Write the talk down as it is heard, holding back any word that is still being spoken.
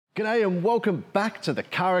G'day and welcome back to the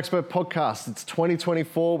CarExpert Podcast. It's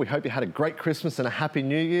 2024. We hope you had a great Christmas and a happy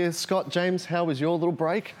New Year. Scott, James, how was your little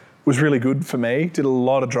break? It was really good for me. Did a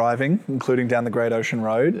lot of driving, including down the Great Ocean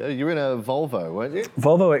Road. You were in a Volvo, weren't you?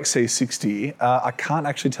 Volvo XC60. I can't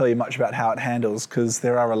actually tell you much about how it handles because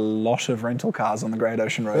there are a lot of rental cars on the Great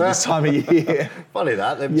Ocean Road this time of year. Funny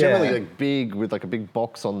that. They're generally like big with like a big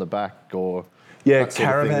box on the back or... Yeah, that sort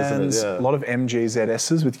of thing, caravans, isn't it? Yeah. A lot of MG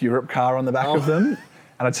ZSs with Europe car on the back of them.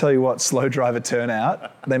 And I tell you what, slow driver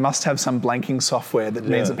turnout, they must have some blanking software that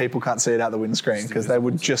means that people can't see it out the windscreen because they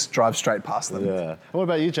would just drive straight past them. Yeah. What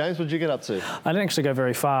about you, James? What did you get up to? I didn't actually go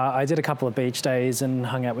very far. I did a couple of beach days and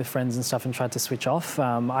hung out with friends and stuff and tried to switch off.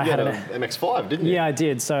 I had an MX-5, didn't you? Yeah, I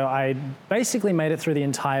did. So I basically made it through the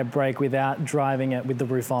entire break without driving it with the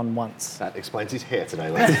roof on once. That explains his hair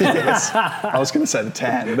today, ladies and gentlemen. I was going to say the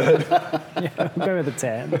tan, but... Yeah, I'll go with the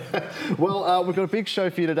tan. Well, we've got a big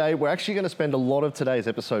show for you today. We're actually going to spend a lot of today's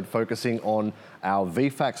episode focusing on our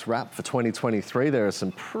VFACTS wrap for 2023. There are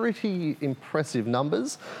some pretty impressive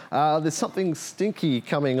numbers. There's something stinky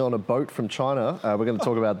coming on a boat from China. We're going to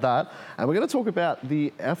talk about that. And we're going to talk about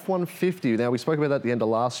the F-150. Now, we spoke about that at the end of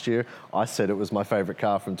last year. I said it was my favourite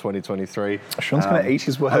car from 2023. Sean's going to eat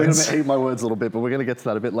his words. I'm going to eat my words a little bit, but we're going to get to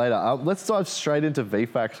that a bit later. Let's dive straight into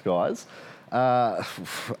VFACTS, guys. I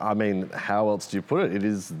mean, how else do you put it? It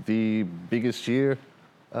is the biggest year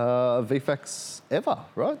of VFACTS ever,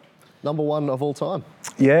 right? Number one of all time.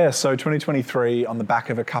 Yeah, so 2023 on the back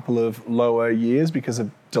of a couple of lower years because of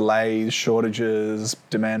delays, shortages,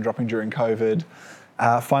 demand dropping during COVID.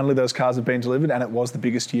 Finally, those cars have been delivered and it was the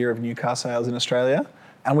biggest year of new car sales in Australia.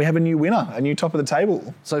 And we have a new winner, a new top of the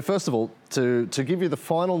table. So first of all, to give you the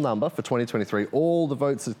final number for 2023, all the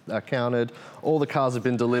votes are counted, all the cars have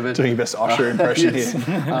been delivered. Doing your best Usher impression yes.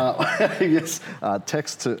 here. Yes,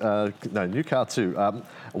 text to, new car too.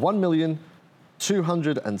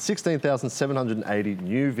 1,216,780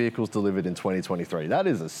 new vehicles delivered in 2023. That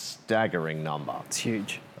is a staggering number. It's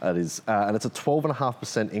huge. That is, and it's a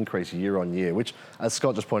 12.5% increase year on year, which, as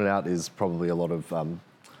Scott just pointed out, is probably a lot of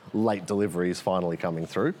late deliveries finally coming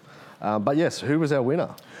through. But yes, who was our winner?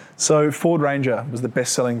 So Ford Ranger was the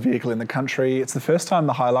best-selling vehicle in the country. It's the first time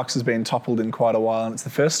the Hilux has been toppled in quite a while, and it's the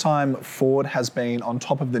first time Ford has been on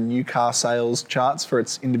top of the new car sales charts for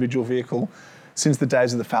its individual vehicle since the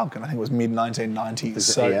days of the Falcon. I think it was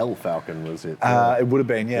mid-1990s. The EL Falcon, was it? It would have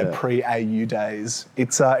been, pre-AU days.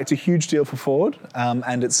 It's a huge deal for Ford,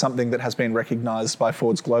 and it's something that has been recognised by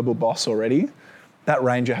Ford's global boss already. That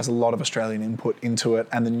Ranger has a lot of Australian input into it,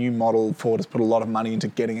 and the new model, Ford has put a lot of money into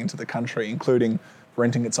getting into the country, including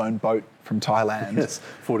renting its own boat from Thailand. Yes,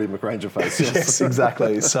 40 McRanger face. Yes, yes,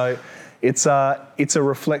 exactly. So it's a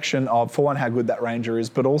reflection of, for one, how good that Ranger is,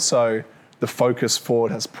 but also the focus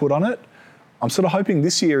Ford has put on it. I'm sort of hoping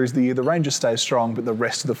this year is the year the Ranger stays strong, but the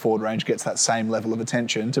rest of the Ford range gets that same level of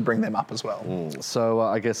attention to bring them up as well. So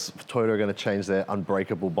I guess Toyota are going to change their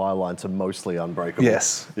unbreakable byline to mostly unbreakable.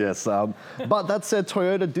 Yes. Yes. But that said,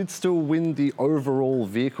 Toyota did still win the overall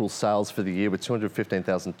vehicle sales for the year with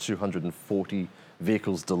 215,240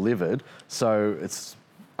 vehicles delivered. So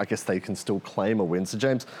I guess they can still claim a win. So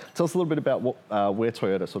James, tell us a little bit about where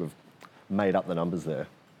Toyota sort of made up the numbers there.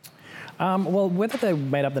 Well, whether they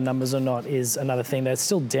made up the numbers or not is another thing. They're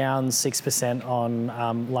still down 6%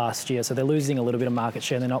 on last year, so they're losing a little bit of market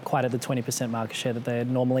share. They're not quite at the 20% market share that they're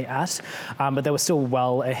normally at, but they were still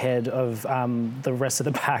well ahead of the rest of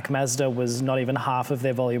the pack. Mazda was not even half of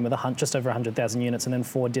their volume with just over 100,000 units, and then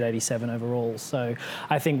Ford did 87 overall. So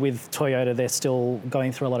I think with Toyota, they're still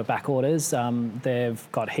going through a lot of back orders. They've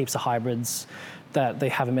got heaps of hybrids that they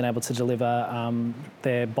haven't been able to deliver.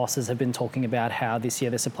 Their bosses have been talking about how this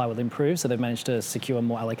year their supply will improve, so they've managed to secure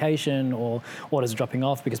more allocation, or orders dropping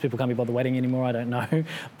off because people can't be bothered waiting anymore, I don't know.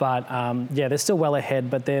 But they're still well ahead,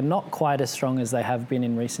 but they're not quite as strong as they have been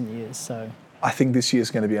in recent years. So I think this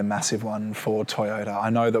year's going to be a massive one for Toyota. I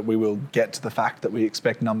know that we will get to the fact that we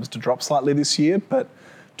expect numbers to drop slightly this year, but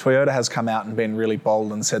Toyota has come out and been really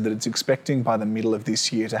bold and said that it's expecting by the middle of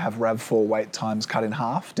this year to have RAV4 wait times cut in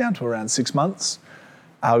half, down to around 6 months.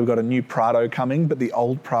 We've got a new Prado coming, but the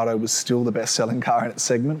old Prado was still the best-selling car in its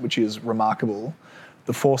segment, which is remarkable.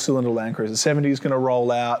 The four-cylinder Land Cruiser 70 is going to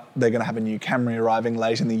roll out. They're going to have a new Camry arriving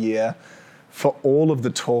late in the year. For all of the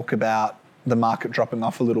talk about the market dropping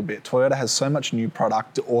off a little bit, Toyota has so much new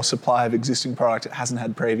product or supply of existing product it hasn't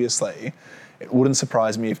had previously. It wouldn't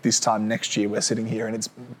surprise me if this time next year we're sitting here and it's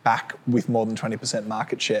back with more than 20%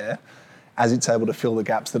 market share, as it's able to fill the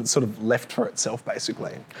gaps that it's sort of left for itself,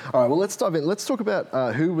 basically. All right, well, let's dive in. Let's talk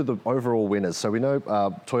about who were the overall winners. So we know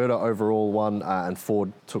Toyota overall won and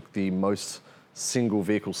Ford took the most single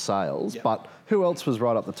vehicle sales, but who else was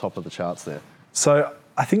right up the top of the charts there? So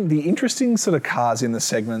I think the interesting sort of cars in the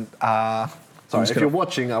segment are... Sorry, if you're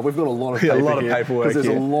watching, we've got a lot of paperwork because there's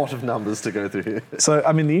here. a lot of numbers to go through here. So,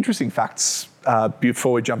 I mean, the interesting facts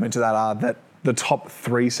before we jump into that are that the top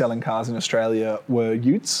 3 selling cars in Australia were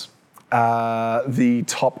utes. The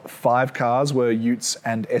top 5 cars were utes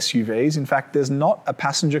and SUVs. In fact, there's not a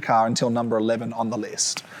passenger car until number 11 on the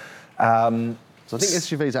list. So I think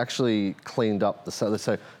SUVs actually cleaned up the sales.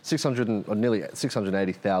 So 600 or nearly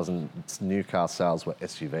 680,000 new car sales were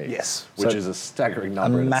SUVs. Yes. Which is a staggering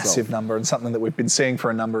number. A massive number, and something that we've been seeing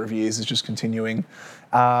for a number of years is just continuing.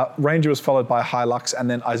 Ranger was followed by Hilux and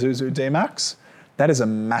then Isuzu D-Max. That is a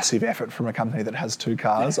massive effort from a company that has 2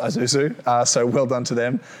 cars, Isuzu. So well done to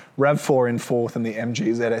them. RAV4 in 4th and the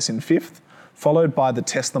MG ZS in 5th. Followed by the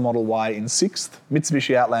Tesla Model Y in 6th,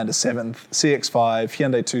 Mitsubishi Outlander 7th, CX-5,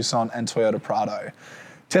 Hyundai Tucson and Toyota Prado.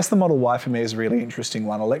 Tesla Model Y for me is a really interesting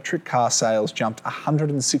one. Electric car sales jumped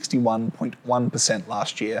 161.1%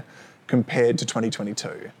 last year compared to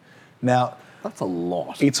 2022. Now, that's a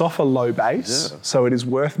lot. It's off a low base, so it is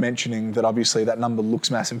worth mentioning that obviously that number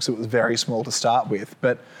looks massive because it was very small to start with,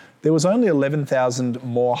 but there was only 11,000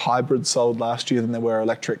 more hybrids sold last year than there were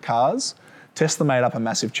electric cars. Tesla made up a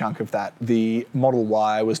massive chunk of that. The Model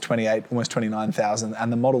Y was 28, almost 29,000,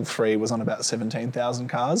 and the Model 3 was on about 17,000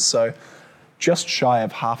 cars. So just shy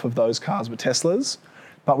of half of those cars were Teslas.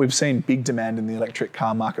 But we've seen big demand in the electric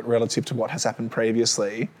car market relative to what has happened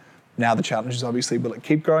previously. Now the challenge is obviously, will it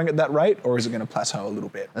keep growing at that rate or is it going to plateau a little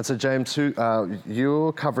bit? And so James,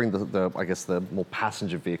 you're covering the more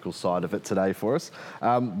passenger vehicle side of it today for us.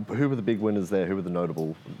 Who were the big winners there? Who were the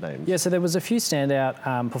notable names? Yeah, so there was a few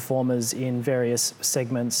standout performers in various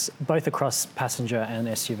segments, both across passenger and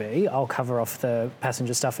SUV. I'll cover off the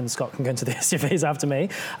passenger stuff and Scott can go into the SUVs after me.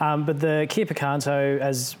 But the Kia Picanto,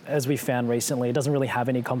 as we found recently, it doesn't really have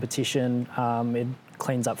any competition. It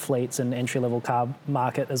cleans up fleets and entry-level car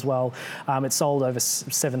market as well. It sold over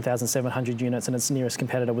 7,700 units and its nearest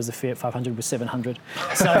competitor was the Fiat 500 with 700.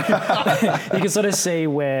 So you can sort of see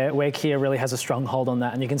where Kia really has a strong hold on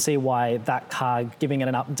that, and you can see why that car, giving it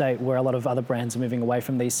an update where a lot of other brands are moving away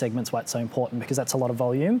from these segments, why it's so important, because that's a lot of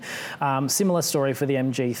volume. Similar story for the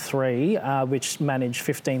MG3, which managed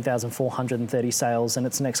 15,430 sales, and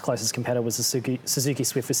its next closest competitor was the Suzuki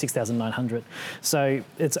Swift with 6,900. So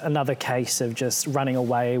it's another case of just running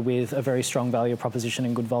away with a very strong value proposition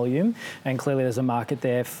and good volume, and clearly there's a market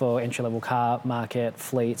there for entry-level car market,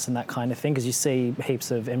 fleets and that kind of thing, because you see heaps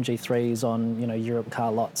of MG3s on Europe car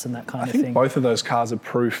lots and that kind of thing. I think both of those cars are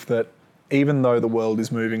proof that even though the world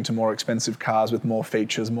is moving to more expensive cars with more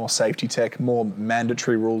features, more safety tech, more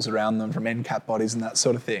mandatory rules around them from NCAP bodies and that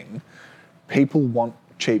sort of thing, people want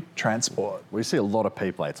cheap transport. We see a lot of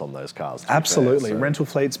P plates on those cars. Absolutely. Rental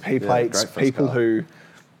fleets, P plates, people who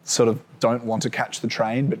sort of don't want to catch the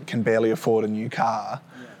train but can barely afford a new car.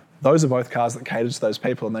 Those are both cars that cater to those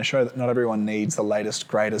people, and they show that not everyone needs the latest,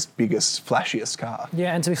 greatest, biggest, flashiest car.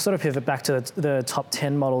 Yeah, and to sort of pivot back to the top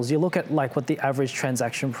 10 models, you look at like what the average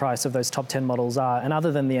transaction price of those top 10 models are, and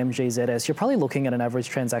other than the MG ZS, you're probably looking at an average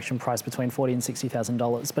transaction price between $40,000 and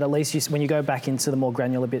 $60,000. But at least when you go back into the more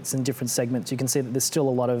granular bits and different segments, you can see that there's still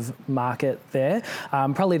a lot of market there.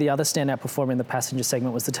 Probably the other standout performer in the passenger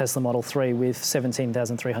segment was the Tesla Model 3 with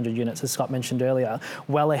 17,300 units, as Scott mentioned earlier,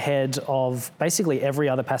 well ahead of basically every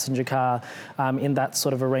other passenger car in that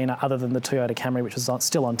sort of arena, other than the Toyota Camry, which was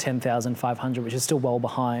still on 10,500, which is still well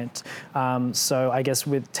behind. So I guess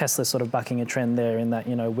with Tesla sort of bucking a trend there in that,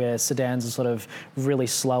 where sedans are sort of really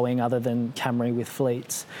slowing, other than Camry with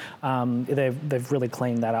fleets, they've really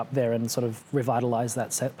cleaned that up there and sort of revitalised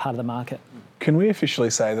that part of the market. Can we officially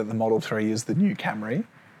say that the Model 3 is the new Camry?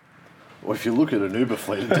 Well, if you look at an Uber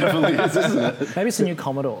fleet, it definitely is, isn't it? Maybe it's a new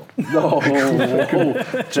Commodore.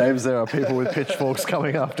 James, there are people with pitchforks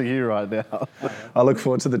coming after you right now. I look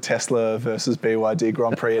forward to the Tesla versus BYD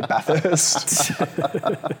Grand Prix at Bathurst.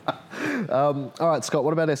 All right, Scott,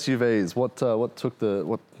 what about SUVs? What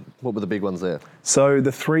were the big ones there? So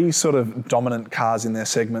the 3 sort of dominant cars in their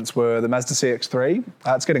segments were the Mazda CX-3.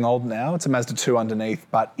 It's getting old now. It's a Mazda 2 underneath,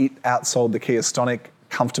 but it outsold the Kia Stonic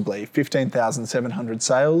comfortably. 15,700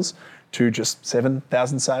 sales to just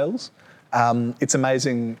 7,000 sales. It's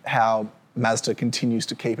amazing how Mazda continues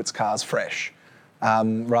to keep its cars fresh.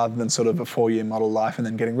 Rather than sort of a 4-year model life and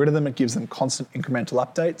then getting rid of them, it gives them constant incremental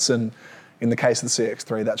updates. And in the case of the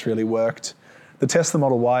CX-3, that's really worked. The Tesla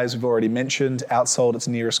Model Y, as we've already mentioned, outsold its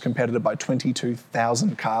nearest competitor by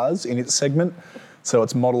 22,000 cars in its segment. So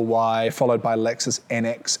it's Model Y, followed by Lexus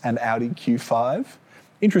NX and Audi Q5.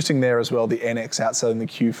 Interesting there as well, the NX outselling the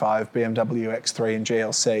Q5, BMW X3 and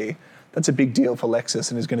GLC. That's a big deal for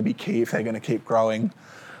Lexus and is going to be key if they're going to keep growing.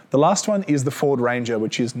 The last one is the Ford Ranger,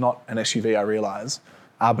 which is not an SUV, I realise.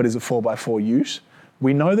 but is a 4x4 ute.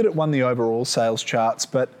 We know that it won the overall sales charts,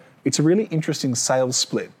 but it's a really interesting sales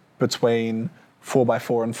split between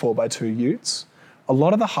 4x4 and 4x2 utes. A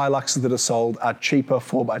lot of the Hiluxes that are sold are cheaper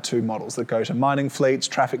 4x2 models that go to mining fleets,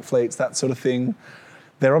 traffic fleets, that sort of thing.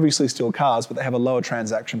 They're obviously still cars, but they have a lower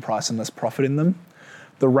transaction price and less profit in them.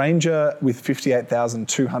 The Ranger, with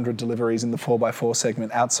 58,200 deliveries in the 4x4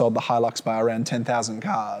 segment, outsold the Hilux by around 10,000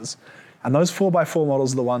 cars. And those 4x4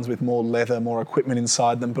 models are the ones with more leather, more equipment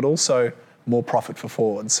inside them, but also more profit for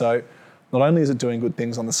Ford. So not only is it doing good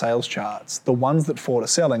things on the sales charts, the ones that Ford are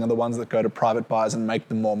selling are the ones that go to private buyers and make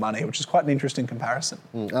them more money, which is quite an interesting comparison.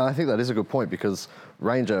 I think that is a good point, because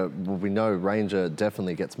we know Ranger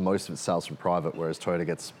definitely gets most of its sales from private, whereas Toyota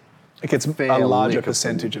gets a larger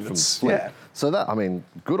percentage of its fleet. yeah. So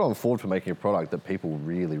good on Ford for making a product that people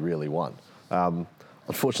really, really want.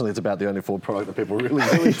 Unfortunately, it's about the only Ford product that people really,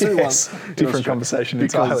 really do want. Different conversation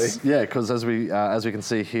entirely. Yeah, because as we can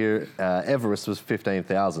see here, Everest was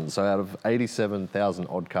 15,000. So out of 87,000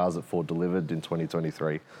 odd cars that Ford delivered in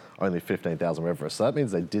 2023, only 15,000 were Everest. So that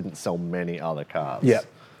means they didn't sell many other cars. Yeah.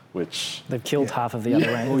 Which they've killed half of the other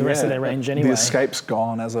range, the rest of their range anyway. The Escape's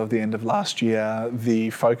gone as of the end of last year. The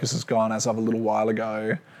Focus is gone as of a little while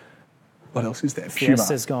ago. What else is there? Puma.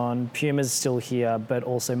 Fiesta's gone. Puma's still here, but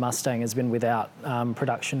also Mustang has been without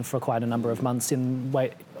production for quite a number of months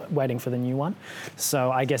waiting for the new one.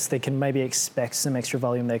 So I guess they can maybe expect some extra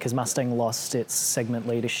volume there, because Mustang lost its segment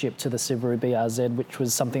leadership to the Subaru BRZ, which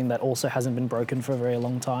was something that also hasn't been broken for a very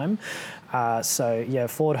long time.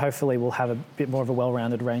 Ford hopefully will have a bit more of a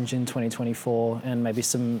well-rounded range in 2024, and maybe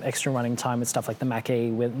some extra running time with stuff like the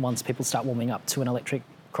Mach-E once people start warming up to an electric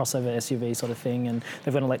crossover SUV sort of thing, and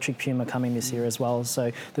they've got an electric Puma coming this year as well, so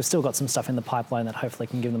they've still got some stuff in the pipeline that hopefully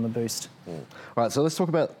can give them a boost. All right, so let's talk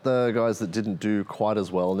about the guys that didn't do quite as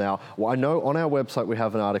well. Now, I know on our website we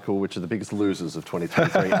have an article which are the biggest losers of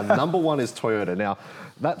 2023, and number one is Toyota. Now,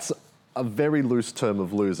 that's a very loose term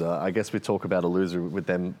of loser. I guess we talk about a loser with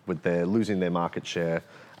their losing their market share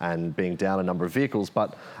and being down a number of vehicles,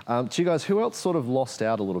 but to you guys, who else sort of lost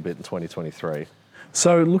out a little bit in 2023?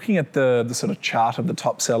 So looking at the sort of chart of the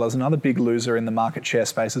top sellers, another big loser in the market share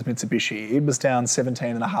space is Mitsubishi. It was down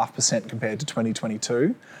 17.5% compared to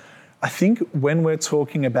 2022. I think when we're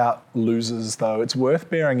talking about losers, though, it's worth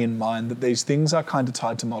bearing in mind that these things are kind of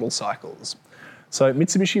tied to model cycles. So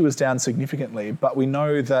Mitsubishi was down significantly, but we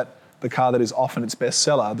know that the car that is often its best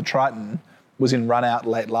seller, the Triton, was in run out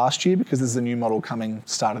late last year because there's a new model coming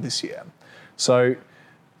start of this year. So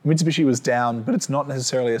Mitsubishi was down, but it's not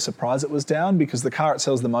necessarily a surprise it was down, because the car it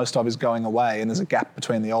sells the most of is going away, and there's a gap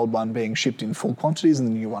between the old one being shipped in full quantities and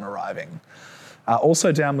the new one arriving.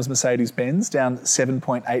 Also down was Mercedes-Benz, down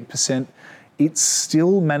 7.8%. It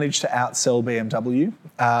still managed to outsell BMW,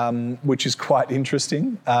 which is quite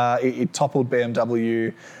interesting. It toppled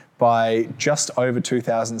BMW by just over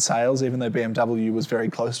 2,000 sales, even though BMW was very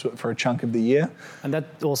close to it for a chunk of the year. And that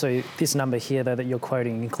also, this number here, though, that you're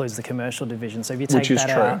quoting includes the commercial division. So if you take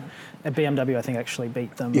that out, a BMW, I think, actually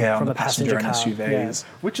beat them from the passenger car. SUVs. Yeah.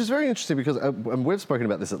 Which is very interesting, because and we've spoken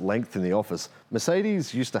about this at length in the office.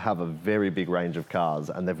 Mercedes used to have a very big range of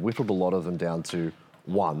cars, and they've whittled a lot of them down to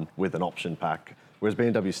one with an option pack, whereas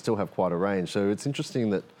BMW still have quite a range. So it's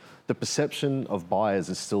interesting that the perception of buyers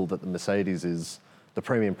is still that the Mercedes is the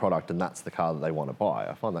premium product and that's the car that they want to buy.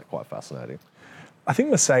 I find that quite fascinating. I think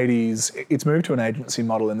Mercedes, it's moved to an agency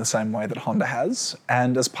model in the same way that Honda has.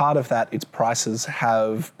 And as part of that, its prices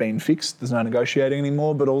have been fixed. There's no negotiating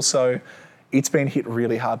anymore, but also it's been hit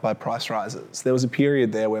really hard by price rises. There was a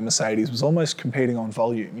period there where Mercedes was almost competing on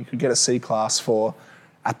volume. You could get a C-Class for,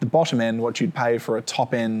 at the bottom end, what you'd pay for a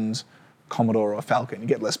top-end Commodore or Falcon. You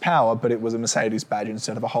get less power, but it was a Mercedes badge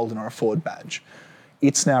instead of a Holden or a Ford badge.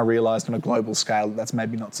 It's now realised on a global scale that that's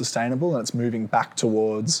maybe not sustainable, and it's moving back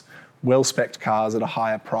towards well-spec'd cars at a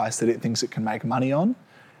higher price that it thinks it can make money on.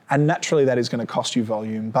 And naturally that is going to cost you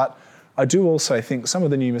volume. But I do also think some of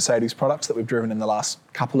the new Mercedes products that we've driven in the last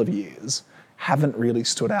couple of years haven't really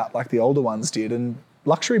stood out like the older ones did. And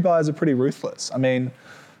luxury buyers are pretty ruthless. I mean,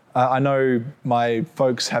 I know my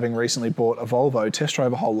folks, having recently bought a Volvo, test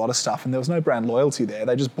drove a whole lot of stuff, and there was no brand loyalty there.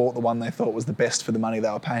 They just bought the one they thought was the best for the money they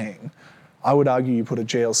were paying. I would argue you put a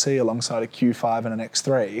GLC alongside a Q5 and an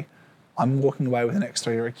X3, I'm walking away with an X3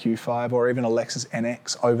 or a Q5 or even a Lexus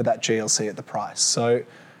NX over that GLC at the price. So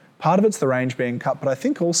part of it's the range being cut, but I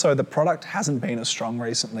think also the product hasn't been as strong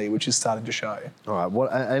recently, which is starting to show. All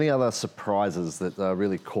right, any other surprises that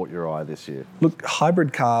really caught your eye this year? Look,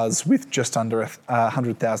 hybrid cars with just under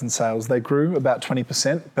 100,000 sales, they grew about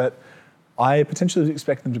 20%, but I potentially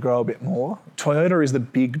expect them to grow a bit more. Toyota is the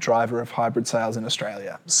big driver of hybrid sales in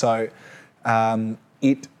Australia. So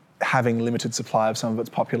it having limited supply of some of its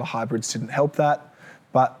popular hybrids didn't help that.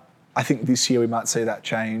 But I think this year we might see that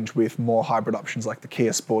change with more hybrid options like the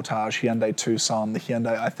Kia Sportage, Hyundai Tucson, the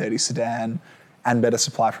Hyundai i30 sedan, and better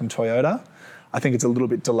supply from Toyota. I think it's a little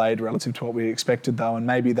bit delayed relative to what we expected though, and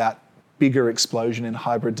maybe that bigger explosion in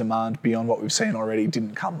hybrid demand beyond what we've seen already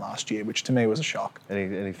didn't come last year, which to me was a shock.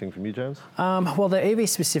 Anything from you, James? Well, the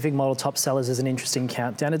EV-specific model top sellers is an interesting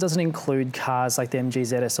countdown. It doesn't include cars like the MG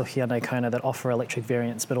ZS or Hyundai Kona that offer electric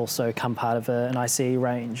variants, but also come part of an ICE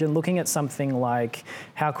range. And looking at something like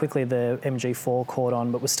how quickly the MG4 caught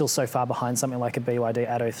on, but was still so far behind something like a BYD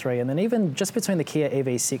Atto 3, and then even just between the Kia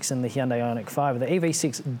EV6 and the Hyundai Ioniq 5, the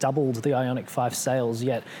EV6 doubled the Ioniq 5 sales,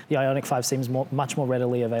 yet the Ioniq 5 seems much more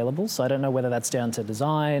readily available. So I don't know whether that's down to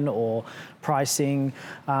design or pricing.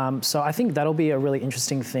 So I think that'll be a really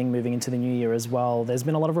interesting thing moving into the new year as well. There's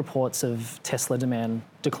been a lot of reports of Tesla demand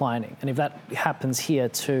declining. And if that happens here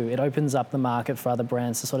too, it opens up the market for other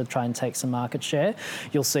brands to sort of try and take some market share.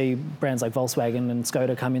 You'll see brands like Volkswagen and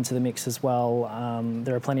Skoda come into the mix as well.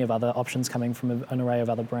 There are plenty of other options coming from an array of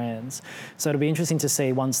other brands. So it'll be interesting to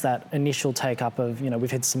see once that initial take up of,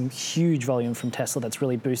 we've had some huge volume from Tesla that's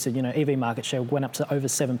really boosted. EV market share went up to over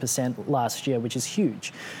 7% last year, which is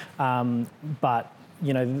huge. But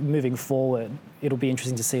moving forward, it'll be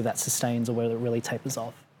interesting to see if that sustains or whether it really tapers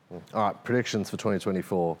off. All right, predictions for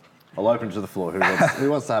 2024. I'll open it to the floor. Who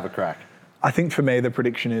wants to have a crack? I think for me, the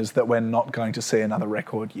prediction is that we're not going to see another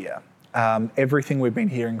record year. Everything we've been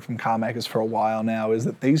hearing from car makers for a while now is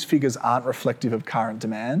that these figures aren't reflective of current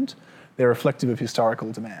demand. They're reflective of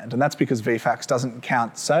historical demand. And that's because VFACTS doesn't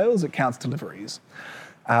count sales, it counts deliveries.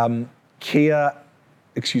 Hyundai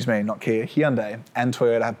and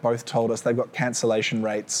Toyota have both told us they've got cancellation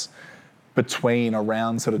rates between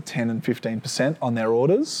around sort of 10 and 15% on their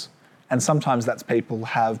orders. And sometimes that's people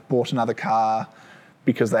have bought another car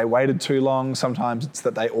because they waited too long. Sometimes it's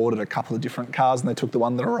that they ordered a couple of different cars and they took the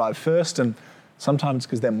one that arrived first. And sometimes it's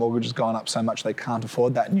because their mortgage has gone up so much they can't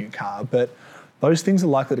afford that new car. But those things are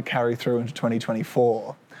likely to carry through into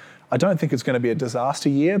 2024. I don't think it's going to be a disaster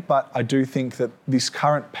year, but I do think that this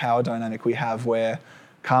current power dynamic we have where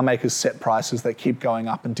car makers set prices, they keep going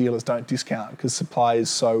up and dealers don't discount because supply is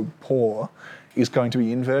so poor, is going to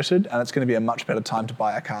be inverted, and it's going to be a much better time to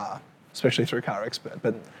buy a car, especially through CarExpert.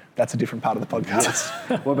 But that's a different part of the podcast.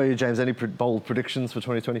 What about you, James? Any bold predictions for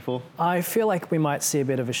 2024? I feel like we might see a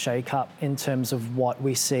bit of a shake-up in terms of what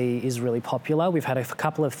we see is really popular. We've had a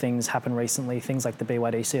couple of things happen recently, things like the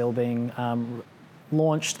BYD Seal being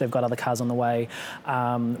launched. They've got other cars on the way.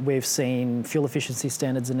 We've seen fuel efficiency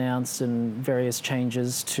standards announced and various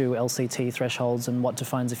changes to LCT thresholds and what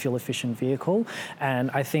defines a fuel efficient vehicle. And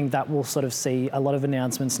I think that we'll sort of see a lot of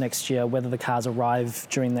announcements next year. Whether the cars arrive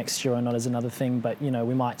during next year or not is another thing, but we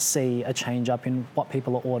might see a change up in what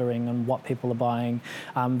people are ordering and what people are buying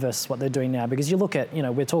versus what they're doing now. Because you look at,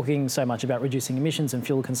 we're talking so much about reducing emissions and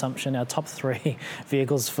fuel consumption. Our top 3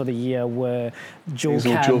 vehicles for the year were dual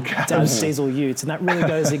cab diesel utes, and that really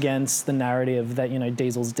goes against the narrative that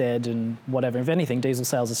diesel's dead and whatever. If anything, diesel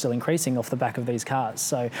sales are still increasing off the back of these cars.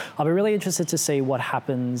 So I'll be really interested to see what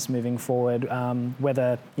happens moving forward,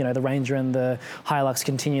 whether the Ranger and the Hilux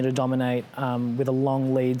continue to dominate with a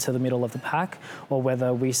long lead to the middle of the pack, or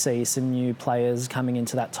whether we see some new players coming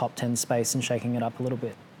into that top 10 space and shaking it up a little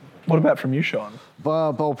bit. What about from you, Sean?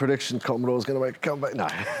 Bold prediction, Commodore's going to make a comeback. No.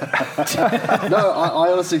 No,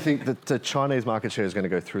 I honestly think that the Chinese market share is going to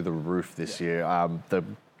go through the roof this year. The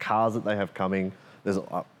cars that they have coming,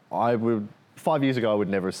 5 years ago, I would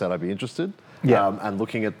never have said I'd be interested. Yeah. And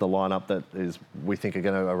looking at the lineup that we think are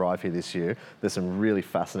going to arrive here this year, there's some really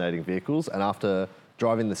fascinating vehicles. And after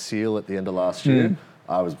driving the Seal at the end of last year,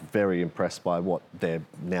 I was very impressed by what they're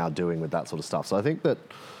now doing with that sort of stuff. So I think that,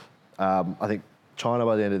 China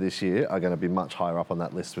by the end of this year are going to be much higher up on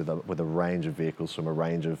that list with a range of vehicles from a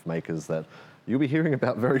range of makers that you'll be hearing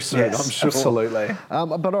about very soon, yes, I'm sure. Absolutely.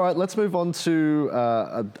 But all right, let's move on to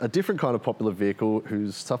a different kind of popular vehicle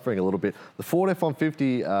who's suffering a little bit. The Ford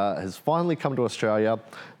F-150 has finally come to Australia,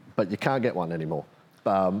 but you can't get one anymore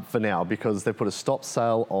for now because they've put a stop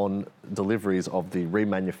sale on deliveries of the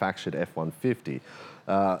remanufactured F-150.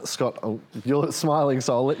 Scott, you're smiling,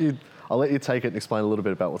 so I'll let you take it and explain a little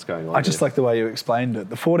bit about what's going on. I just like the way you explained it.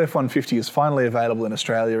 The Ford F-150 is finally available in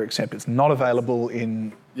Australia, except it's not available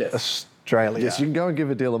in Australia. Yes, you can go and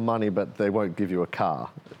give a dealer money, but they won't give you a car.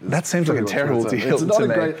 That seems like a terrible deal to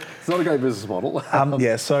me. It's not a great business model.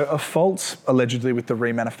 So a fault allegedly with the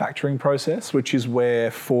remanufacturing process, which is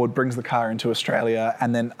where Ford brings the car into Australia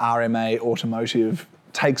and then RMA Automotive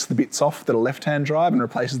takes the bits off that are left-hand drive and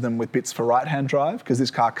replaces them with bits for right-hand drive, because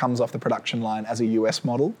this car comes off the production line as a US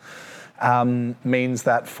model. means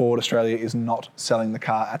that Ford Australia is not selling the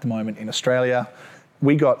car at the moment in Australia.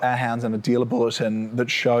 We got our hands on a dealer bulletin that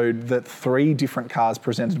showed that 3 different cars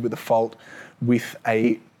presented with a fault with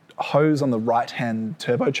a hose on the right-hand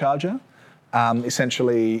turbocharger.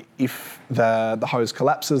 Essentially, if the hose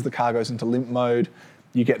collapses, the car goes into limp mode,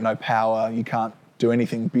 you get no power, you can't do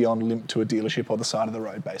anything beyond limp to a dealership or the side of the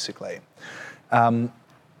road, basically.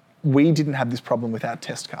 We didn't have this problem with our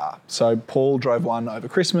test car. So Paul drove one over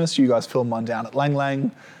Christmas, you guys filmed one down at Lang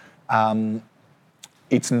Lang.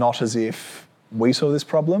 It's not as if we saw this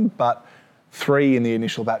problem, but 3 in the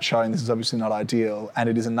initial batch showing this is obviously not ideal, and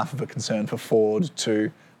it is enough of a concern for Ford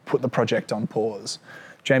to put the project on pause.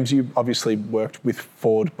 James, you obviously worked with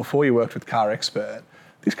Ford before you worked with CarExpert.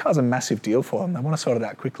 This car's a massive deal for them. They want to sort it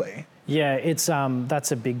out quickly. Yeah, it's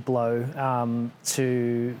that's a big blow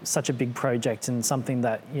to such a big project and something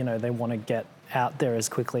that they want to get out there as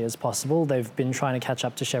quickly as possible. They've been trying to catch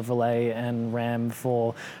up to Chevrolet and Ram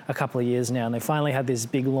for a couple of years now, and they finally had this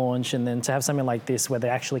big launch, and then to have something like this where they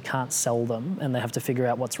actually can't sell them and they have to figure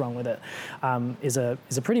out what's wrong with it is a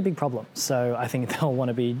pretty big problem. So I think they'll want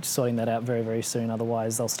to be sorting that out very, very soon,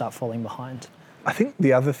 otherwise they'll start falling behind. I think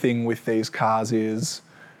the other thing with these cars is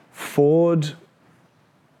Ford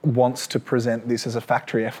wants to present this as a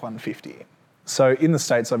factory F-150. So in the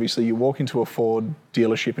States, obviously, you walk into a Ford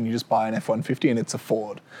dealership and you just buy an F-150 and it's a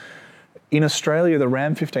Ford. In Australia, the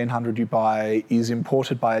Ram 1500 you buy is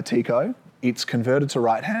imported by a Tico. It's converted to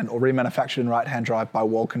right-hand or remanufactured in right-hand drive by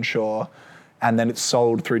Walkinshaw, and then it's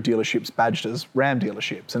sold through dealerships badged as Ram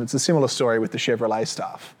dealerships. And it's a similar story with the Chevrolet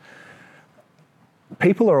stuff.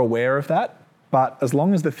 People are aware of that, but as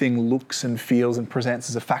long as the thing looks and feels and presents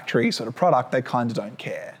as a factory sort of product, they kind of don't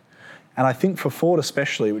care. And I think for Ford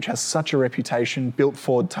especially, which has such a reputation, built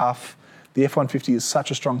Ford tough, the F-150 is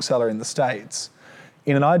such a strong seller in the States.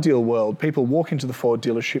 In an ideal world, people walk into the Ford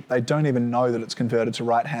dealership, they don't even know that it's converted to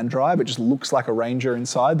right-hand drive, it just looks like a Ranger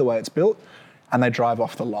inside the way it's built, and they drive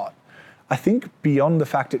off the lot. I think beyond the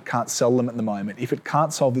fact it can't sell them at the moment, if it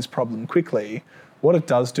can't solve this problem quickly, what it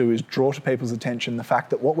does do is draw to people's attention the fact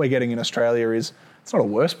that what we're getting in Australia is, it's not a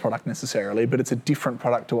worse product necessarily, but it's a different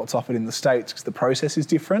product to what's offered in the States because the process is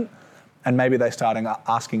different. And maybe they start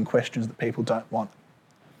asking questions that people don't want.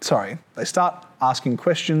 They start asking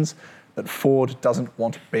questions that Ford doesn't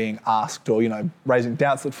want being asked, or raising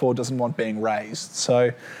doubts that Ford doesn't want being raised.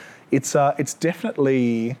 So it's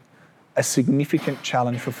definitely a significant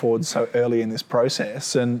challenge for Ford so early in this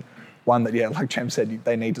process, and one that, like James said,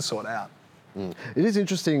 they need to sort out. It is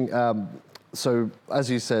interesting. So as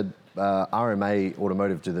you said, RMA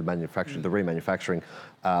Automotive do the manufacturing, the remanufacturing.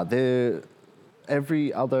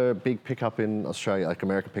 Every other big pickup in Australia, like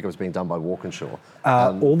American pickup, is being done by Walkinshaw.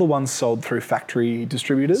 All the ones sold through factory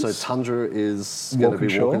distributors. So Tundra is going to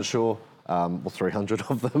be Walkinshaw, 300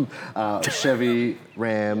 of them. Chevy,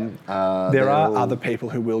 Ram. There are other people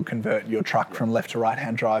who will convert your truck from left to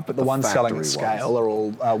right-hand drive, but the ones selling at scale are all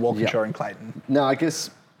Walkinshaw and Clayton. Now, I guess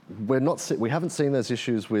we haven't seen those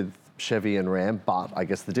issues with Chevy and Ram, but I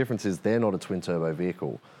guess the difference is they're not a twin-turbo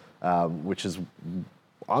vehicle, which is...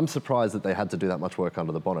 I'm surprised that they had to do that much work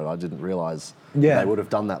under the bonnet. I didn't realise they would have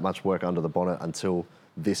done that much work under the bonnet until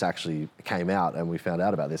this actually came out and we found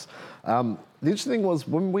out about this. The interesting thing was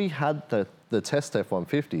when we had the test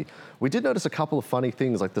F-150, we did notice a couple of funny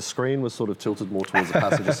things, like the screen was sort of tilted more towards the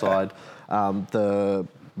passenger side. The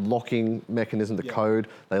locking mechanism, the code,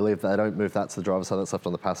 they don't move that to the driver's side, that's left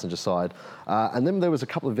on the passenger side. And then there was a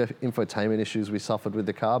couple of infotainment issues we suffered with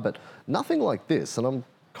the car, but nothing like this. And I'm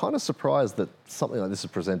kind of surprised that something like this is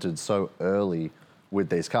presented so early with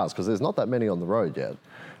these cars, because there's not that many on the road yet.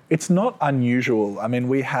 It's not unusual. I mean,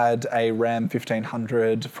 we had a Ram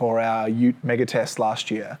 1500 for our Ute mega test last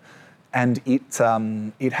year, and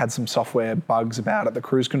it had some software bugs about it. The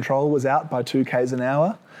cruise control was out by 2 k's an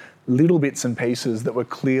hour. Little bits and pieces that were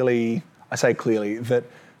that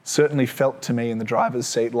certainly felt to me in the driver's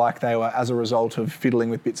seat like they were as a result of fiddling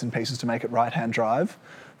with bits and pieces to make it right-hand drive.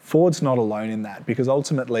 Ford's not alone in that, because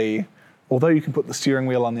ultimately, although you can put the steering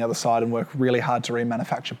wheel on the other side and work really hard to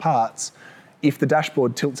remanufacture parts, if the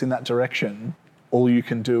dashboard tilts in that direction, all you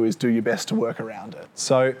can do is do your best to work around it.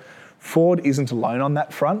 So Ford isn't alone on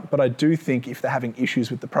that front, but I do think if they're having issues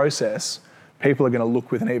with the process, people are going to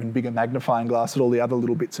look with an even bigger magnifying glass at all the other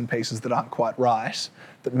little bits and pieces that aren't quite right,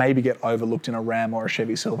 that maybe get overlooked in a Ram or a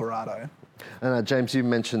Chevy Silverado. And James, you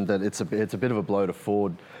mentioned that it's a bit of a blow to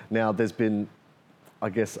Ford. Now, there's been, I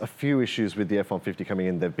guess, a few issues with the F-150 coming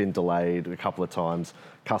in. They've been delayed a couple of times.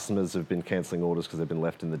 Customers have been cancelling orders because they've been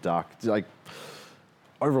left in the dark.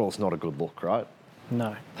 Overall, it's not a good look, right?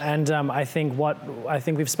 No, and I think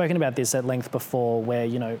we've spoken about this at length before,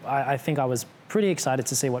 where I think I was pretty excited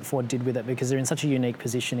to see what Ford did with it, because they're in such a unique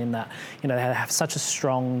position in that, they have such a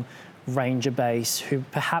strong Ranger base who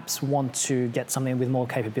perhaps want to get something with more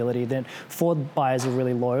capability. Then Ford buyers are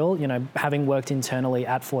really loyal. Having worked internally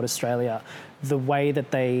at Ford Australia, the way that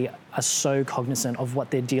they are so cognizant of what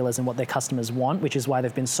their dealers and what their customers want, which is why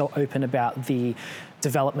they've been so open about the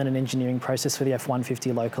development and engineering process for the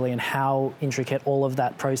F-150 locally and how intricate all of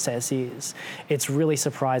that process is. It's really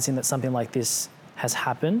surprising that something like this has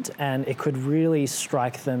happened, and it could really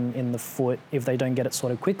strike them in the foot if they don't get it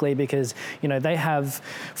sorted quickly, because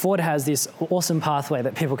Ford has this awesome pathway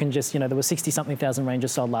that people can just, there were 60-something thousand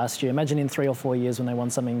Rangers sold last year. Imagine in 3 or 4 years when they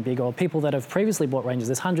want something big, or people that have previously bought Rangers.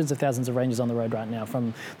 There's hundreds of thousands of Rangers on the road right now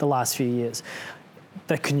from the last few years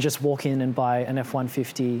that can just walk in and buy an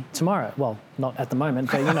F-150 tomorrow. Well, not at the moment,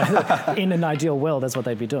 but in an ideal world, that's what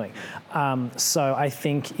they'd be doing. So I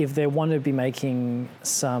think if they want to be making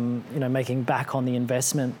making back on the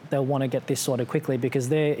investment, they'll want to get this sorted quickly, because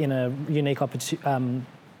they're in a unique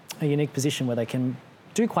position where they can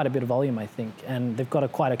do quite a bit of volume, I think, and they've got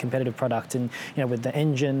quite a competitive product, and with the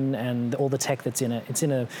engine and all the tech that's in it, it's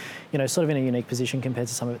in a sort of in a unique position compared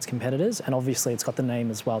to some of its competitors, and obviously it's got the name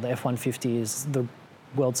as well. The F-150 is the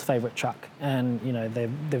world's favourite truck, and they're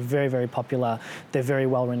very, very popular. They're very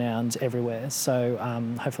well renowned everywhere. So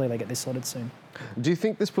hopefully they get this sorted soon. Do you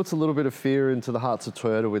think this puts a little bit of fear into the hearts of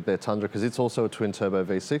Toyota with their Tundra, because it's also a twin turbo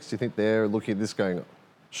V6? Do you think they're looking at this going,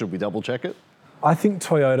 should we double check it? I think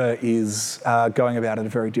Toyota is going about it a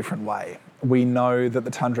very different way. We know that the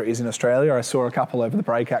Tundra is in Australia. I saw a couple over the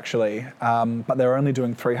break, actually, but they're only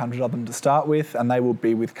doing 300 of them to start with, and they will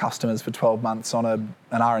be with customers for 12 months on an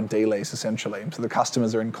R&D lease, essentially. So the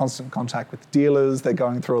customers are in constant contact with dealers. They're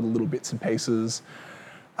going through all the little bits and pieces.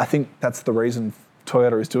 I think that's the reason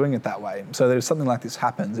Toyota is doing it that way. So that if something like this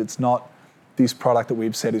happens, it's not this product that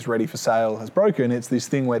we've said is ready for sale has broken. It's this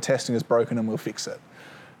thing where testing is broken and we'll fix it.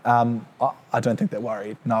 I don't think they're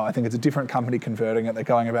worried. No, I think it's a different company converting it. They're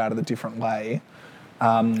going about it a different way.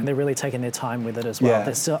 And they're really taking their time with it as well. Yeah.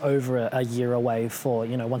 They're still over a year away for,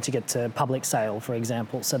 once you get to public sale, for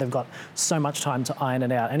example. So they've got so much time to iron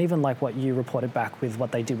it out. And even like what you reported back with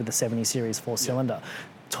what they did with the 70 Series 4-cylinder,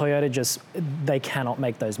 Toyota they cannot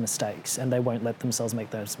make those mistakes, and they won't let themselves make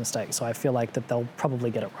those mistakes. So I feel like that they'll probably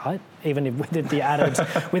get it right, even if with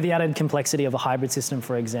the added complexity of a hybrid system,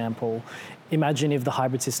 for example. Imagine if the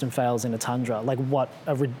hybrid system fails in a Tundra. Like what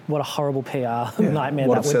a horrible PR nightmare that would be.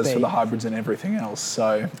 What it says for the hybrids and everything else.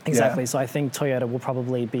 So exactly. Yeah. So I think Toyota will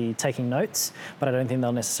probably be taking notes, but I don't think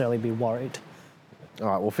they'll necessarily be worried. All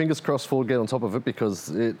right. Well, fingers crossed Ford get on top of it, because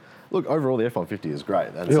look, overall, the F-150 is great.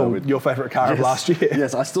 And your favourite car of last year.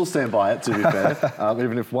 Yes, I still stand by it, to be fair,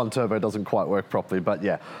 even if one turbo doesn't quite work properly. But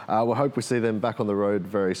yeah, we'll hope we see them back on the road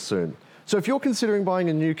very soon. So if you're considering buying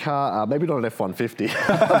a new car, maybe not an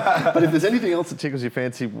F-150, but if there's anything else that tickles your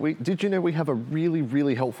fancy, did you know we have a really,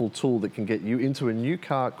 really helpful tool that can get you into a new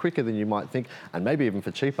car quicker than you might think, and maybe even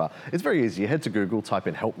for cheaper? It's very easy. You head to Google, type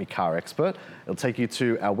in "Help Me Car Expert." It'll take you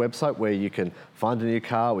to our website where you can find a new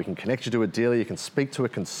car. We can connect you to a dealer. You can speak to a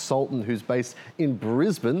consultant who's based in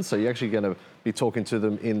Brisbane, so you're actually going to be talking to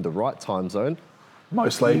them in the right time zone.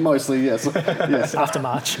 Mostly, yes. Yes. After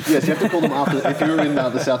March. Yes, you have to call them after. If you're in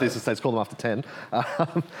the southeastern states, call them after 10.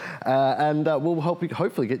 And we'll help you,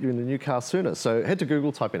 hopefully get you in the new car sooner. So head to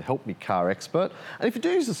Google, type in "Help Me Car Expert." And if you do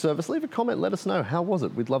use the service, leave a comment, let us know. How was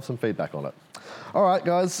it? We'd love some feedback on it. All right,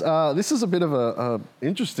 guys, this is a bit of an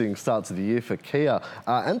interesting start to the year for Kia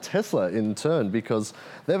and Tesla in turn, because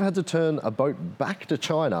they've had to turn a boat back to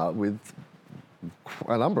China with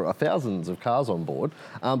thousands of cars on board,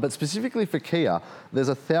 but specifically for Kia, there's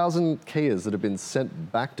 1,000 Kias that have been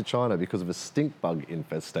sent back to China because of a stink bug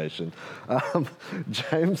infestation.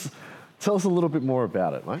 James, tell us a little bit more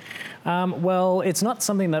about it, mate. Well, it's not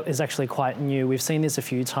something that is actually quite new. We've seen this a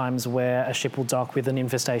few times where a ship will dock with an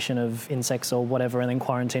infestation of insects or whatever, and then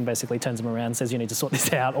quarantine basically turns them around and says you need to sort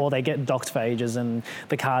this out, or they get docked for ages and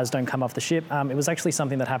the cars don't come off the ship. It was actually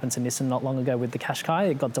something that happened to Nissan not long ago with the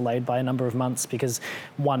Qashqai. It got delayed by a number of months because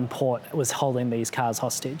one port was holding these cars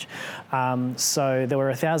hostage. So there were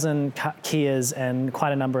 1,000 Kias and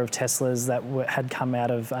quite a number of Teslas that had come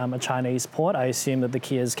out of a Chinese port. I assume that the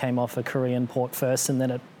Kias came off a Korean port first and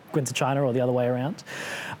then it went to China, or the other way around.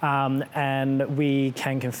 And we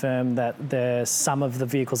can confirm that some of the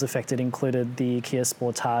vehicles affected included the Kia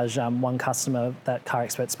Sportage. One customer that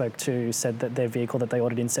CarExpert spoke to said that their vehicle that they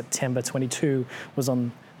ordered in September 22 was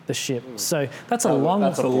on the ship. So that's a long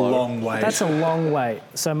wait. That's a long wait.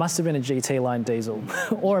 So it must have been a GT line diesel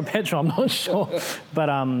or a petrol, I'm not sure. But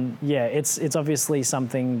yeah, it's obviously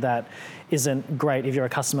something that isn't great if you're a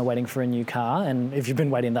customer waiting for a new car, and if you've been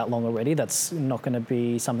waiting that long already, that's not going to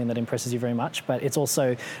be something that impresses you very much. But it's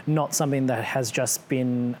also not something that has just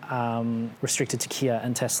been restricted to Kia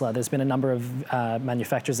and Tesla. There's been a number of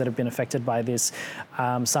manufacturers that have been affected by this.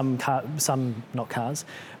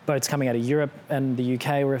 Boats coming out of Europe and the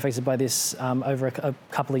UK were affected by this over a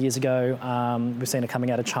couple of years ago. We've seen it coming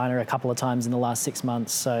out of China a couple of times in the last 6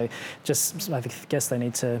 months. So I guess they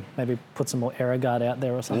need to maybe put some more error guard out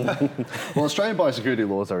there or something. Well, Australian biosecurity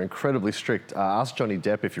laws are incredibly strict. Ask Johnny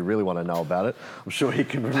Depp if you really want to know about it. I'm sure he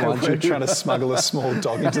can remind you. Trying to smuggle a small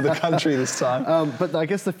dog into the country this time. But I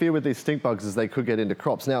guess the fear with these stink bugs is they could get into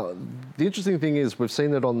crops. Now, the interesting thing is we've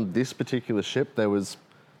seen it on this particular ship.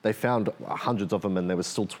 They found hundreds of them and there was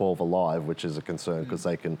still 12 alive, which is a concern because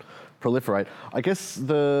they can proliferate. I guess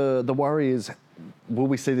the worry is, will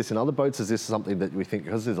we see this in other boats? Is this something that we think,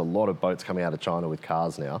 because there's a lot of boats coming out of China with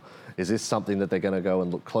cars now, is this something that they're going to go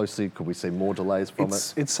and look closely? Could we see more delays from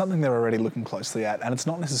it? It's something they're already looking closely at, and it's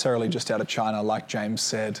not necessarily just out of China, like James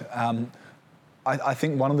said. I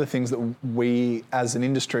think one of the things that we as an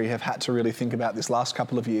industry have had to really think about this last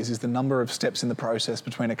couple of years is the number of steps in the process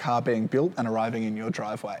between a car being built and arriving in your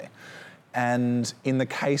driveway. And in the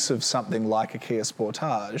case of something like a Kia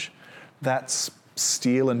Sportage, that's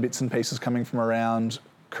steel and bits and pieces coming from around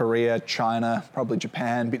Korea, China, probably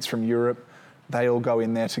Japan, bits from Europe. They all go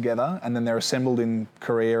in there together and then they're assembled in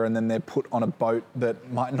Korea and then they're put on a boat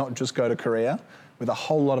that might not just go to Korea with a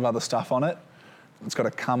whole lot of other stuff on it. It's got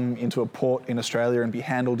to come into a port in Australia and be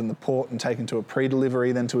handled in the port and taken to a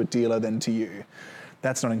pre-delivery, then to a dealer, then to you.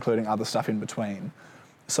 That's not including other stuff in between.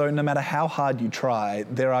 So no matter how hard you try,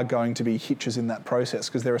 there are going to be hitches in that process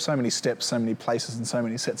because there are so many steps, so many places and so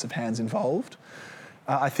many sets of hands involved.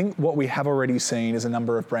 I think what we have already seen is a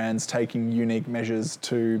number of brands taking unique measures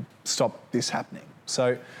to stop this happening.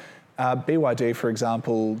 So BYD, for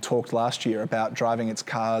example, talked last year about driving its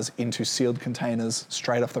cars into sealed containers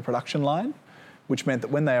straight off the production line, which meant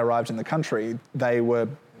that when they arrived in the country, they were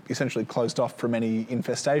essentially closed off from any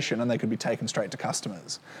infestation and they could be taken straight to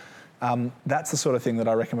customers. That's the sort of thing that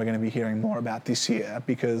I reckon we're going to be hearing more about this year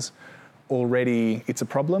because already it's a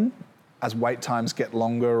problem. As wait times get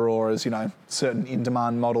longer or as, certain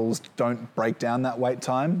in-demand models don't break down that wait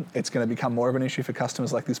time, it's going to become more of an issue for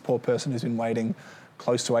customers like this poor person who's been waiting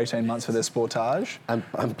close to 18 months for their Sportage. And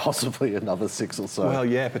possibly another 6 or so. Well,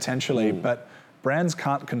 yeah, potentially. But brands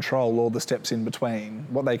can't control all the steps in between.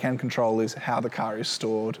 What they can control is how the car is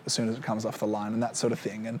stored as soon as it comes off the line and that sort of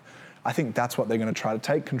thing. And I think that's what they're going to try to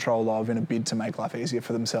take control of in a bid to make life easier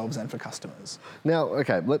for themselves and for customers. Now,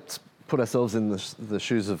 okay, let's put ourselves in the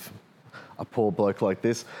shoes of a poor bloke like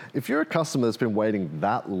this. If you're a customer that's been waiting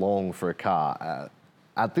that long for a car,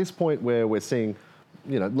 at this point where we're seeing,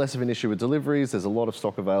 less of an issue with deliveries, there's a lot of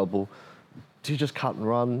stock available, do you just cut and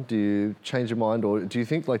run? Do you change your mind? Or do you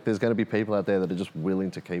think there's going to be people out there that are just willing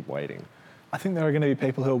to keep waiting? I think there are going to be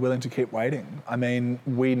people who are willing to keep waiting. I mean,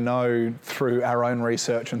 we know through our own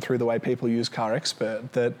research and through the way people use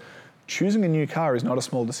CarExpert that choosing a new car is not a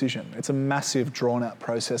small decision. It's a massive drawn-out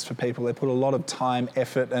process for people. They put a lot of time,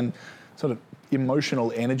 effort and sort of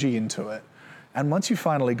emotional energy into it. And once you've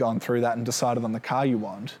finally gone through that and decided on the car you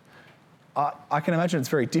want, I can imagine it's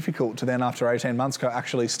very difficult to then, after 18 months, go,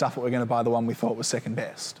 actually, stuff it, we're going to buy the one we thought was second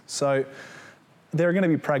best. So there are going to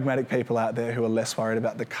be pragmatic people out there who are less worried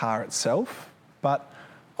about the car itself. But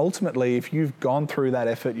ultimately, if you've gone through that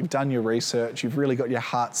effort, you've done your research, you've really got your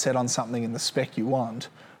heart set on something in the spec you want,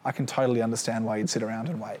 I can totally understand why you'd sit around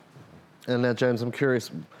and wait. And now, James, I'm curious,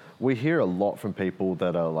 we hear a lot from people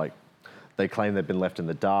that are they claim they've been left in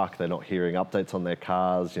the dark, they're not hearing updates on their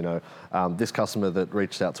cars. This customer that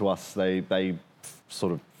reached out to us, they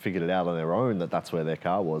sort of figured it out on their own that that's where their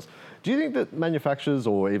car was. Do you think that manufacturers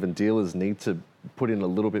or even dealers need to put in a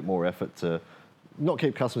little bit more effort to not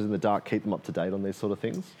keep customers in the dark, keep them up to date on these sort of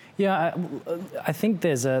things? Yeah, I think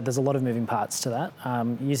there's a lot of moving parts to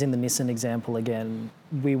that. Using the Nissan example again,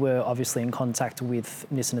 we were obviously in contact with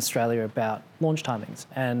Nissan Australia about launch timings.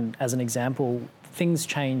 And as an example, things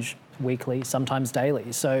change weekly, sometimes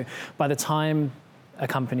daily. So by the time a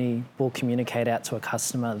company will communicate out to a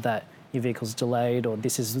customer that your vehicle's delayed or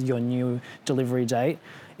this is your new delivery date,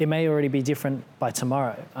 it may already be different by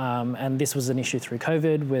tomorrow. And this was an issue through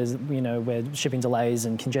COVID where shipping delays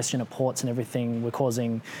and congestion at ports and everything were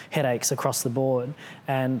causing headaches across the board.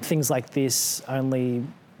 And things like this only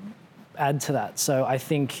add to that. So I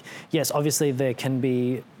think, yes, obviously there can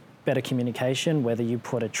be better communication, whether you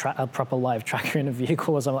put a proper live tracker in a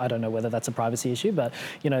vehicle or something. I don't know whether that's a privacy issue, but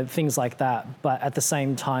things like that. But at the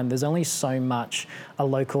same time, there's only so much a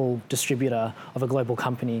local distributor of a global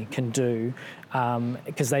company can do,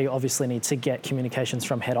 because they obviously need to get communications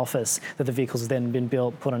from head office that the vehicle's then been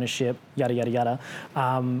built, put on a ship, yada, yada, yada.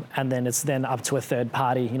 And then it's then up to a third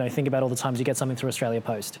party. Think about all the times you get something through Australia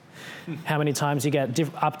Post. How many times you get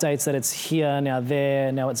updates that it's here, now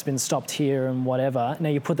there, now it's been stopped here and whatever. Now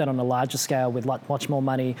you put that on a larger scale with much more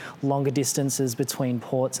money, longer distances between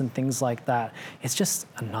ports and things like that. It's just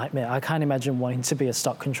a nightmare. I can't imagine wanting to be a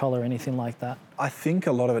stock controller or anything like that. I think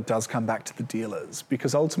a lot of it does come back to the dealers,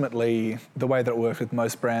 because ultimately the way that it works with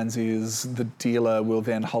most brands is the dealer will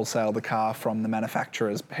then wholesale the car from the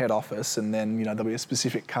manufacturer's head office, and then there'll be a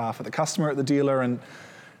specific car for the customer at the dealer, and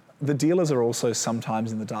the dealers are also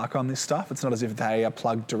sometimes in the dark on this stuff. It's not as if they are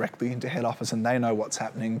plugged directly into head office and they know what's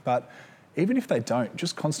happening, but even if they don't,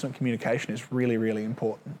 just constant communication is really, really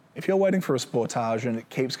important. If you're waiting for a Sportage and it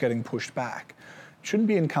keeps getting pushed back, it shouldn't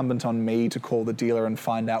be incumbent on me to call the dealer and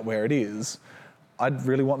find out where it is. I'd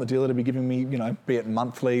really want the dealer to be giving me, be it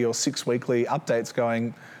monthly or 6 weekly updates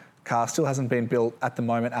going, car still hasn't been built at the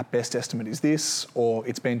moment, at best estimate is this, or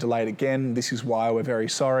it's been delayed again, this is why, we're very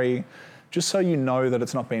sorry. Just so you know that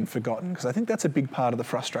it's not been forgotten, because I think that's a big part of the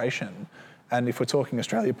frustration. And if we're talking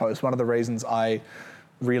Australia Post, one of the reasons I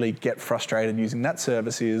really get frustrated using that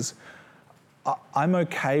service is I'm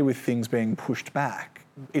okay with things being pushed back.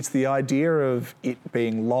 It's the idea of it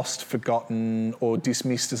being lost, forgotten, or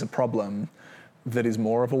dismissed as a problem that is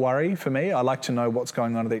more of a worry for me. I like to know what's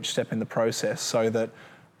going on at each step in the process so that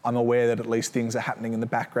I'm aware that at least things are happening in the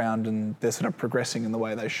background and they're sort of progressing in the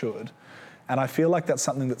way they should. And I feel like that's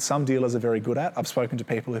something that some dealers are very good at. I've spoken to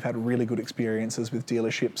people who've had really good experiences with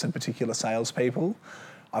dealerships and particular salespeople.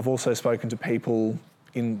 I've also spoken to people,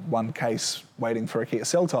 in one case, waiting for a Kia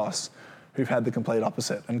Seltos, who've had the complete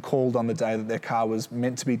opposite and called on the day that their car was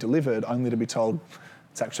meant to be delivered, only to be told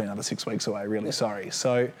it's actually another 6 weeks away, really sorry.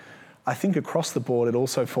 So I think across the board, it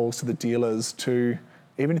also falls to the dealers to,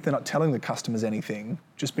 even if they're not telling the customers anything,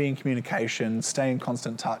 just be in communication, stay in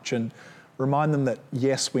constant touch, and remind them that,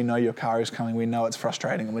 yes, we know your car is coming, we know it's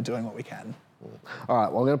frustrating, and we're doing what we can. All right,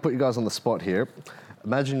 well, I'm going to put you guys on the spot here.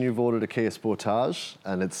 Imagine you've ordered a Kia Sportage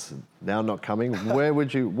and it's now not coming. What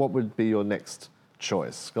would be your next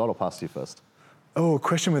choice? Scott, I'll pass to you first. Oh,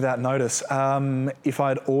 question without notice. If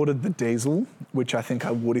I'd ordered the diesel, which I think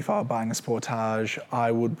I would if I were buying a Sportage,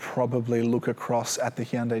 I would probably look across at the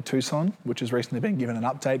Hyundai Tucson, which has recently been given an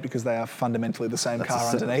update because they are fundamentally the same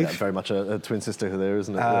car underneath. Yeah, very much a twin sister there,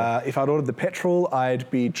 isn't it? If I'd ordered the petrol, I'd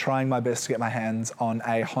be trying my best to get my hands on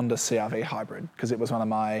a Honda CR-V hybrid, because it was one of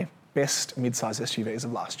my best mid-size SUVs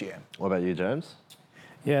of last year. What about you, James?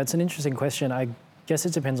 Yeah, it's an interesting question. I guess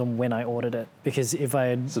it depends on when I ordered it, because if I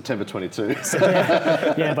had... September 22.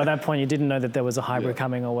 yeah, by that point you didn't know that there was a hybrid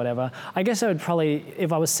coming or whatever. I guess I would probably,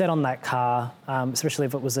 if I was set on that car, especially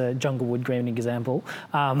if it was a jungle wood grain example,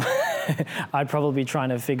 I'd probably be trying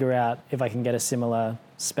to figure out if I can get a similar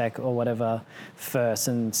spec or whatever first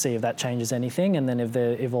and see if that changes anything, and then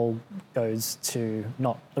if all goes to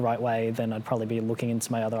not the right way, then I'd probably be looking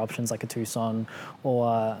into my other options like a Tucson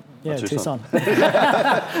or Tucson.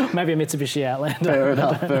 Maybe a Mitsubishi Outlander.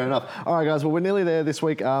 Fair enough. All right, guys, well, we're nearly there this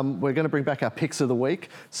week. We're going to bring back our picks of the week.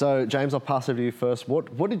 So, James, I'll pass over to you first.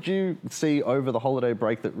 What did you see over the holiday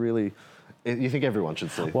break that really you think everyone should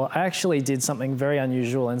see? Well, I actually did something very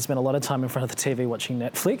unusual and spent a lot of time in front of the TV watching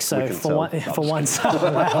Netflix. So for once,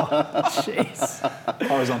 oh, wow, jeez.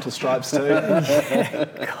 Horizontal stripes too.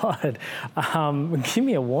 Yeah, God, give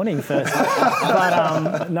me a warning first.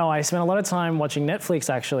 But no, I spent a lot of time watching Netflix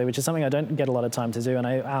actually, which is something I don't get a lot of time to do. And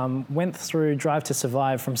I went through Drive to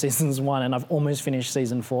Survive from seasons 1, and I've almost finished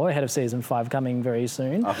season 4, ahead of season 5 coming very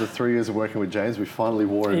soon. After 3 years of working with James, we finally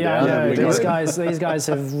wore him down. Yeah, these guys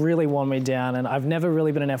have really worn me down, and I've never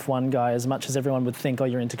really been an F1 guy, as much as everyone would think, oh,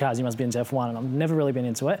 you're into cars, you must be into F1, and I've never really been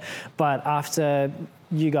into it. But after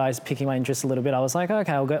you guys picking my interest a little bit, I was like,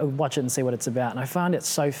 okay, I'll go watch it and see what it's about. And I found it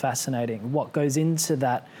so fascinating, what goes into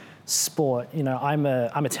that sport. You know, I'm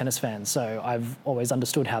a tennis fan, so I've always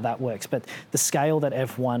understood how that works. But the scale that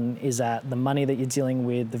F1 is at, the money that you're dealing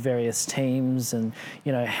with, the various teams, and,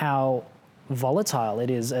 you know, how volatile it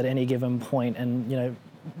is at any given point, and, you know,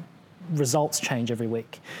 results change every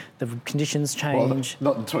week. The conditions change.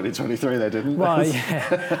 Well, not in 2023, they didn't. Well,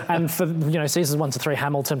 yeah. And for, you know, seasons 1 to 3,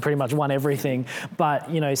 Hamilton pretty much won everything. But,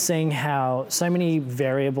 you know, seeing how so many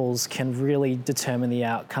variables can really determine the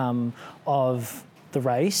outcome of the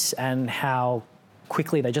race, and how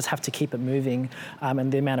quickly. They just have to keep it moving, and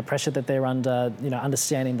the amount of pressure that they're under,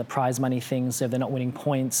 understanding the prize money things. So if they're not winning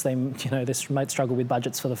points, they might struggle with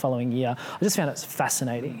budgets for the following year. I just found it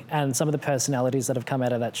fascinating, and some of the personalities that have come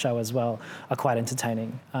out of that show as well are quite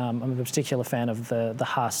entertaining. I'm a particular fan of the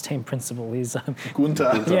Haas team principal. He's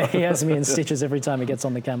Gunther. yeah, he has me in stitches every time he gets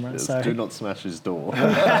on the camera. Yes, So do not smash his door. What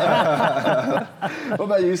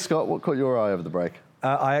about you, Scott? What caught your eye over the break?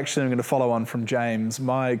 I actually am going to follow on from James.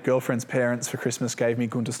 My girlfriend's parents for Christmas gave me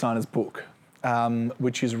Gunther Steiner's book,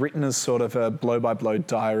 which is written as sort of a blow-by-blow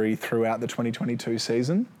diary throughout the 2022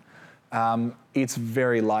 season. It's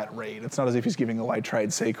very light read. It's not as if he's giving away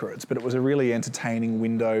trade secrets, but it was a really entertaining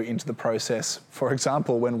window into the process. For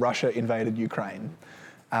example, when Russia invaded Ukraine,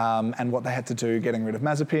 and what they had to do getting rid of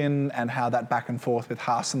Mazepin, and how that back and forth with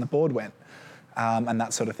Haas and the board went. And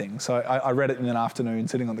that sort of thing. So I read it in an afternoon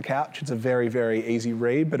sitting on the couch. It's a very, very easy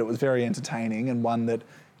read, but it was very entertaining, and one that,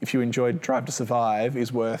 if you enjoyed Drive to Survive,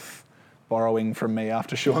 is worth borrowing from me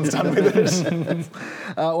after Sean's done with it.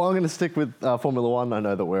 Well, I'm going to stick with Formula One. I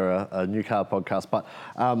know that we're a new car podcast, but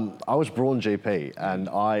I watched Brawn GP, and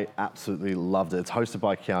I absolutely loved it. It's hosted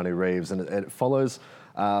by Keanu Reeves, and it follows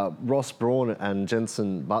Ross Brawn and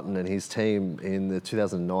Jenson Button and his team in the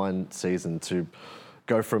 2009 season to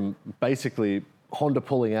go from basically Honda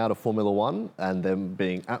pulling out of Formula One and them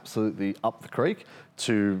being absolutely up the creek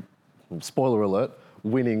to, spoiler alert,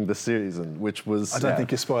 winning the season, which was... I don't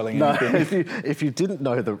think you're spoiling anything. If you didn't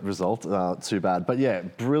know the result, too bad. But yeah,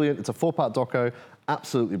 brilliant. It's a 4-part doco,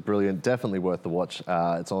 absolutely brilliant, definitely worth the watch.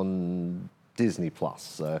 It's on Disney Plus,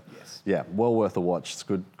 so yes. Yeah, well worth a watch. It's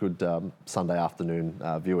good Sunday afternoon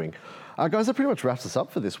viewing. Guys, that pretty much wraps us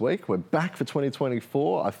up for this week. We're back for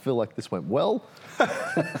 2024. I feel like this went well.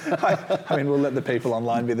 I mean, we'll let the people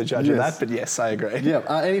online be the judge of that, but yes, I agree. Yeah.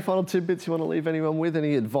 Any final tidbits you want to leave anyone with?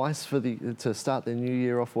 Any advice to start their new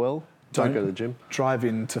year off well? Don't go to the gym. Drive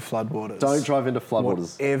into floodwaters. Don't drive into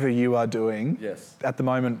floodwaters. Whatever you are doing. Yes. At the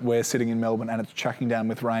moment, we're sitting in Melbourne and it's chucking down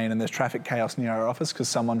with rain, and there's traffic chaos near our office because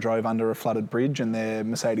someone drove under a flooded bridge and their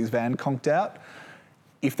Mercedes van conked out.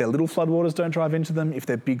 If they're little floodwaters, don't drive into them. If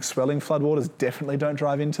they're big swelling floodwaters, definitely don't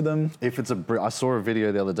drive into them. If it's I saw a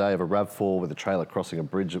video the other day of a RAV4 with a trailer crossing a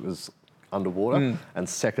bridge that was underwater, and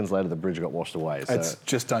seconds later the bridge got washed away. So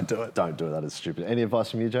Just don't do it. Don't do it. That is stupid. Any advice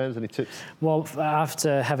from you, James? Any tips? Well,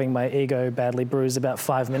 after having my ego badly bruised about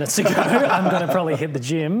 5 minutes ago, I'm going to probably hit the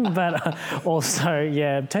gym. But also,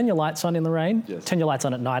 yeah, turn your lights on in the rain. Yes. Turn your lights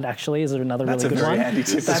on at night, actually, is another That's really good one. a very handy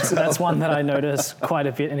tip as well. That's one that I notice quite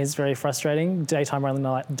a bit and is very frustrating. Daytime running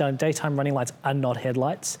lights are not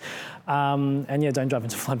headlights. And yeah, don't drive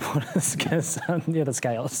into floodwaters because, that's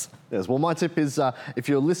chaos. Yes, well, my tip is if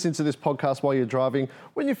you're listening to this podcast while you're driving,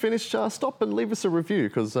 when you finish, stop and leave us a review,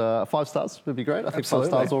 because 5 stars would be great. I think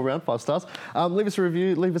Absolutely. 5 stars all around, 5 stars. Leave us a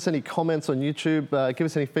review, leave us any comments on YouTube, give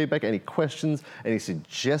us any feedback, any questions, any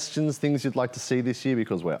suggestions, things you'd like to see this year,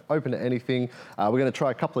 because we're open to anything. We're going to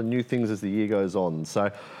try a couple of new things as the year goes on.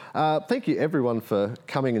 So thank you, everyone, for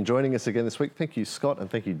coming and joining us again this week. Thank you, Scott, and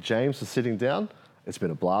thank you, James, for sitting down. It's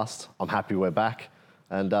been a blast. I'm happy we're back.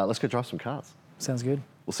 And let's go drive some cars. Sounds good.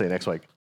 We'll see you next week.